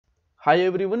Hi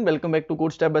everyone, welcome back to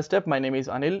Code Step by Step. My name is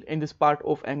Anil. In this part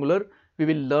of Angular, we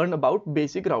will learn about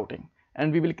basic routing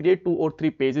and we will create 2 or 3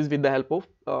 pages with the help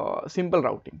of simple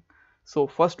routing. So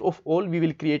first of all, we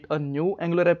will create a new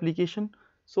Angular application.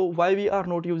 So why we are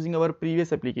not using our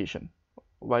previous application?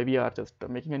 Why we are just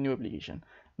making a new application?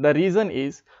 The reason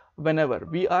is whenever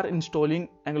we are installing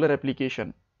Angular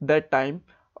application, that time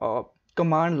uh,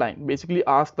 command line basically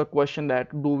asks the question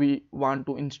that do we want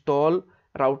to install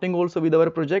routing also with our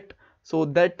project. So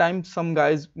that time some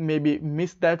guys maybe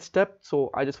miss that step, so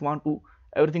I just want to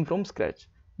everything from scratch.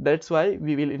 That's why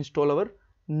we will install our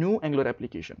new Angular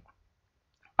application.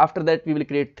 After that we will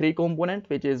create 3 components,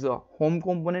 which is a home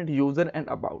component, user and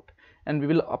about, and we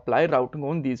will apply routing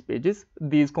on these pages,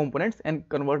 these components, and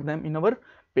convert them in our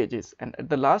pages. And at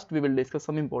the last we will discuss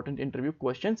some important interview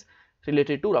questions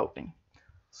related to routing.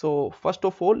 So first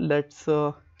of all, let's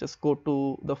just go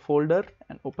to the folder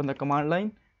and open the command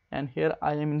line, and here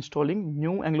I am installing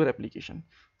new Angular application.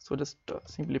 So just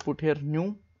simply put here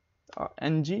new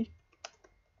ng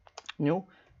new,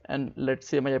 and let's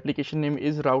say my application name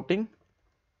is routing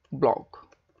block.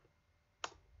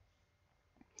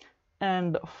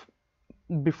 And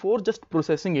before just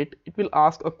processing it, it will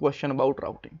ask a question about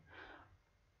routing.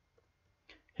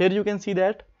 Here you can see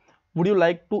that would you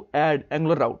like to add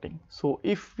Angular routing? So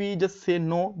if we just say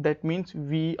no, that means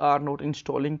we are not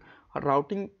installing a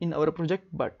routing in our project,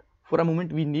 but for a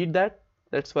moment we need that.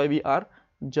 That's why we are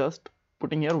just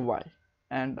putting here y.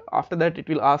 And after that it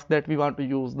will ask that we want to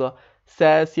use the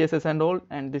SAS, CSS and all,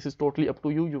 and this is totally up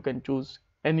to you. You can choose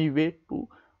any way to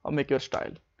make your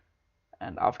style.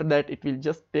 And after that it will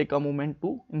just take a moment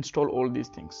to install all these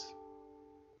things.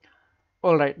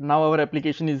 Alright, now our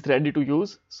application is ready to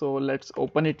use. So let's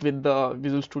open it with the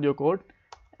Visual Studio Code.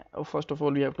 First of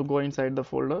all, we have to go inside the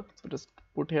folder. So just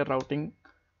put here routing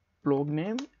blog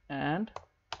name and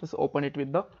just open it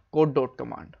with the code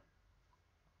command.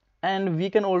 And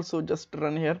we can also just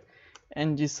run here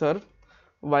ng-serve.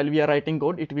 While we are writing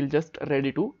code, it will just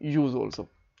ready to use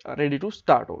also, ready to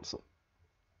start also.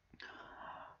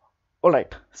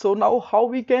 Alright, so now how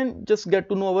we can just get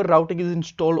to know our routing is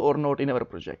installed or not in our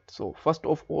project. So first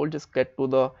of all, just get to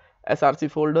the src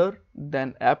folder,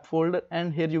 then app folder,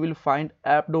 and here you will find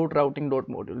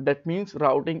app.routing.module. That means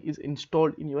routing is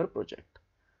installed in your project.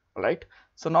 Alright,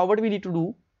 so now what we need to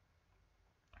do,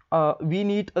 we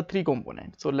need a 3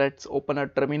 component. So let's open a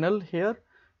terminal here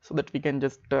so that we can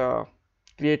just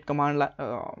create command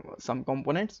some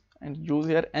components and use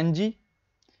here ng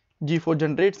G for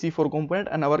generate, C for component,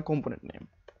 and our component name.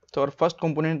 So our first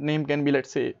component name can be, let's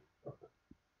say,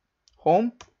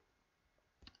 home.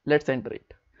 Let's enter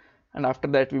it. And after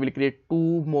that we will create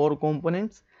 2 more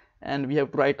components, and we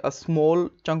have to write a small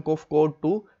chunk of code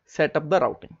to set up the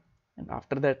routing. And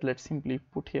after that let's simply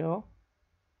put here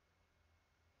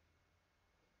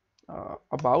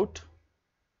about,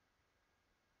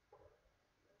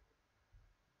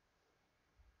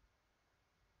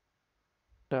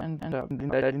 and our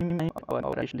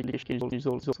application is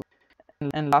also,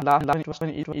 and last one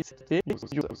is the user.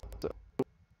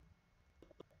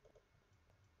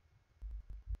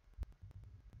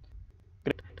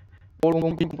 All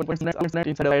components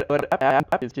inside our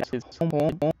app is just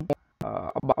home,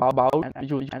 about, and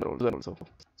user also.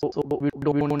 So we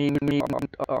don't need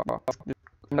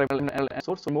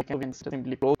source, so we can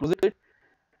simply close it.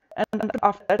 And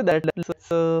after that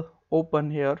let's open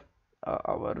here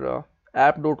our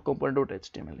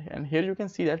app.component.html, and here you can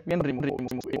see that we can remove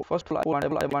it. First of all, I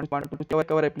want to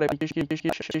check our application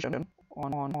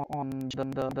on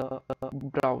the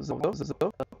browser.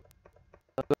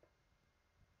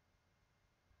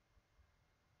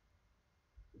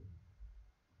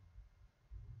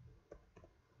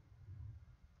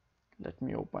 Let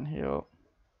me open here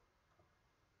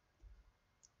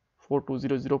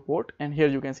 4200 port, and here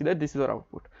you can see that this is our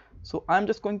output. So I'm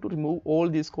just going to remove all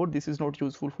this code. This is not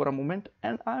useful for a moment,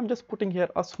 and I'm just putting here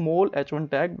a small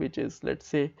h1 tag, which is, let's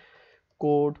say,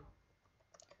 code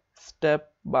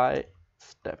step by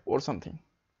step or something.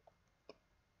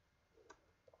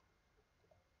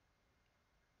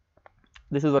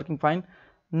 This is working fine.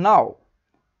 Now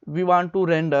we want to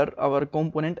render our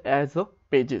component as a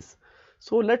pages.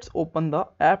 So let's open the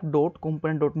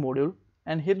app.component.module,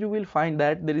 and here you will find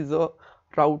that there is a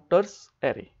routers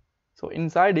array. So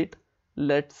inside it,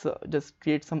 let's just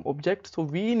create some objects. So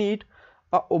we need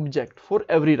a object for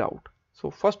every route.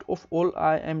 So first of all,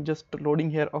 I am just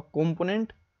loading here a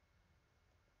component,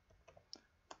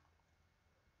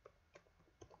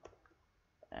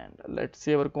 and let's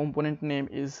say our component name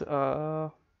is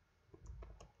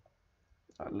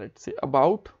let's say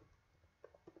about,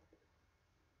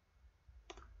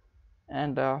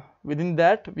 and within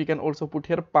that we can also put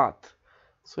here path.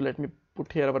 So let me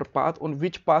put here our path. On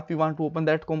which path we want to open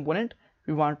that component?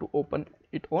 We want to open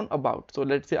it on about. So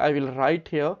let's say I will write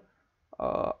here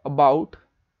about,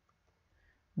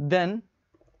 then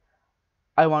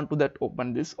I want to that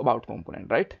open this about component,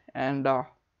 right? And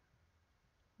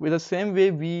with the same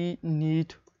way we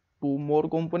need two more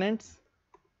components.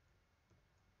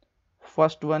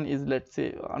 First one is, let's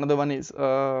say, another one is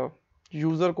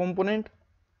user component,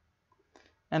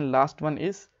 and last one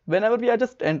is, whenever we are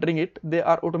just entering it, they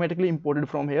are automatically imported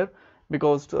from here,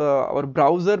 because our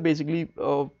browser basically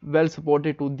well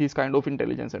supported to this kind of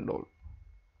intelligence and all.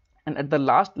 And at the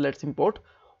last, let's import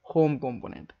home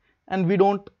component, and we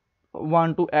don't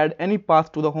want to add any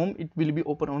path to the home. It will be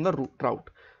open on the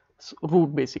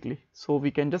root basically, so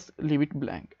we can just leave it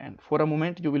blank. And for a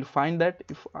moment you will find that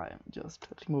if I am just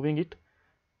removing it,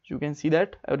 you can see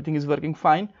that everything is working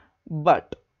fine.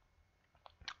 But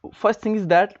first thing is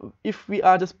that if we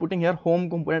are just putting here home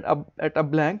component at a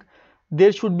blank,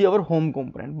 there should be our home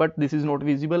component, but this is not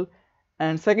visible.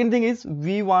 And second thing is,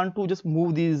 we want to just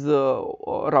move these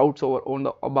routes over on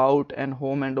the about and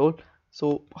home and all.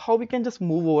 So how we can just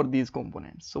move over these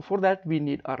components? So for that we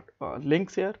need our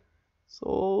links here.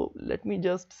 So let me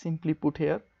just simply put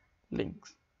here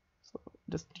links. So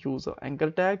just use an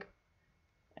anchor tag,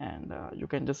 and you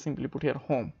can just simply put here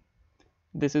home.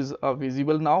 This is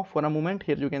visible now for a moment.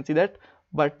 Here you can see that,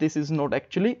 but this is not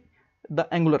actually the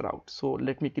Angular route. So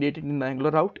let me create it in the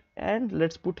Angular route, and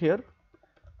let's put here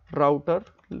router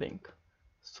link,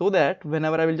 so that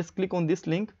whenever I will just click on this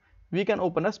link, we can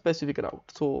open a specific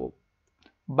route. So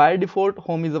by default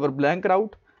home is our blank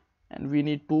route, and we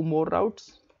need two more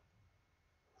routes.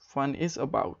 One is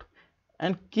about,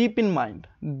 and keep in mind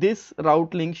this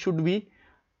route link should be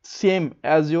same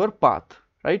as your path,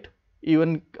 right?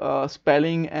 Even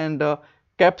spelling and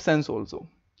cap sense also.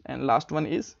 And last one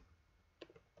is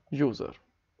user.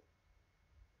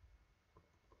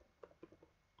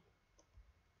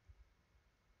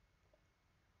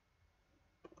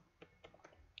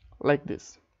 Like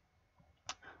this.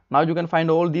 Now you can find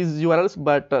all these URLs,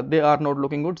 but they are not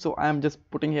looking good, so I am just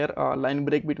putting here a line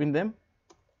break between them.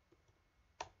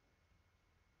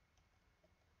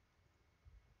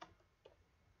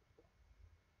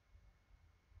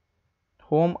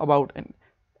 Home, about,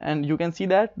 and you can see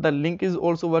that the link is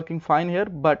also working fine here,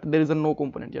 but there is a no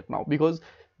component yet now, because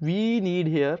we need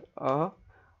here a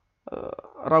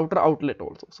router outlet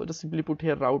also. So just simply put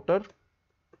here router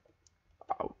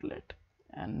outlet,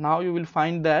 and now you will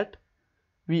find that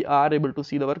we are able to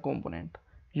see our component,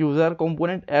 user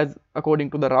component as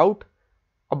according to the route,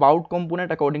 about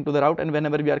component according to the route, and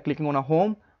whenever we are clicking on a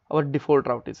home, our default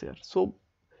route is here. So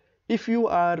if you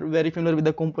are very familiar with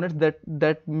the components,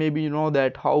 that maybe you know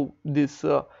that how this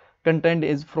content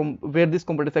is, from where this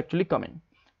component is actually coming.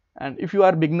 And if you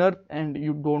are beginner and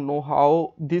you don't know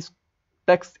how this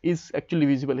text is actually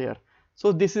visible here,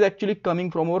 so this is actually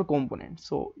coming from our component.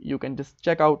 So you can just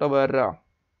check out our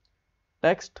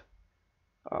text.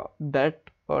 That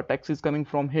text is coming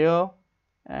from here,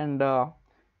 and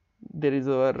there is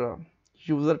our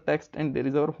user text, and there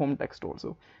is our home text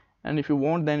also. And if you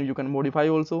want, then you can modify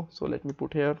also. So let me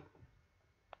put here,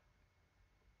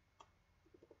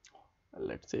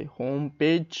 let's say home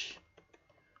page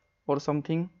or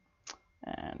something,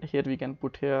 and here we can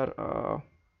put here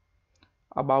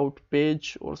about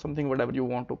page or something, whatever you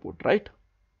want to put, right?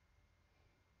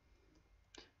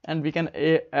 And we can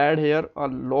add here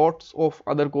lots of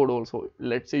other code also.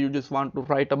 Let's say you just want to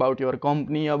write about your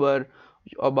company, about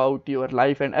your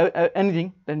life, and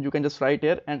anything, then you can just write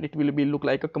here, and it will be look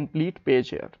like a complete page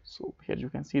here. So here you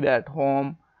can see that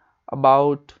home,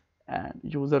 about, and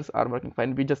users are working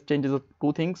fine. We just changed the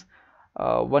two things.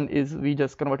 One is we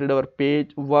just converted our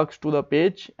page works to the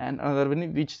page, and another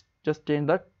one we just changed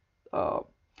the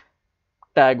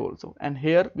tag also, and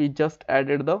here we just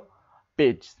added the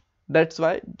page. That's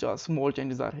why just small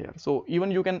changes are here. So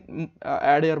even you can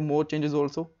add here more changes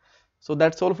also. So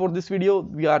that's all for this video.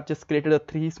 We are just created a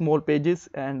 3 small pages,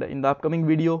 and in the upcoming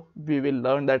video we will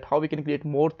learn that how we can create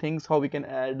more things, how we can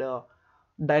add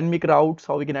dynamic routes,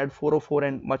 how we can add 404,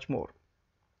 and much more.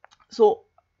 So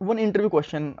one interview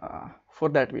question for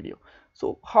that video.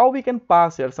 So how we can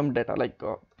pass here some data, like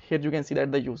here you can see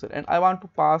that the user, and I want to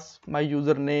pass my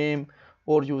username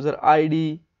or user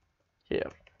ID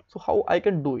here. So how I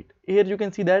can do it? Here you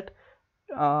can see that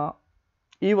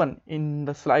even in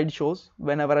the slide shows,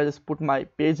 whenever I just put my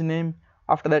page name,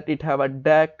 after that it have a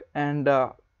deck, and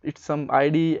it's some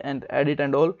ID and edit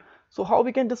and all. So how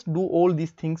we can just do all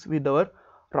these things with our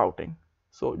routing?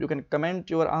 So you can comment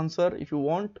your answer if you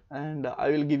want, and I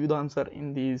will give you the answer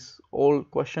in these all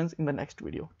questions in the next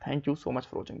video. Thank you so much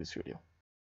for watching this video.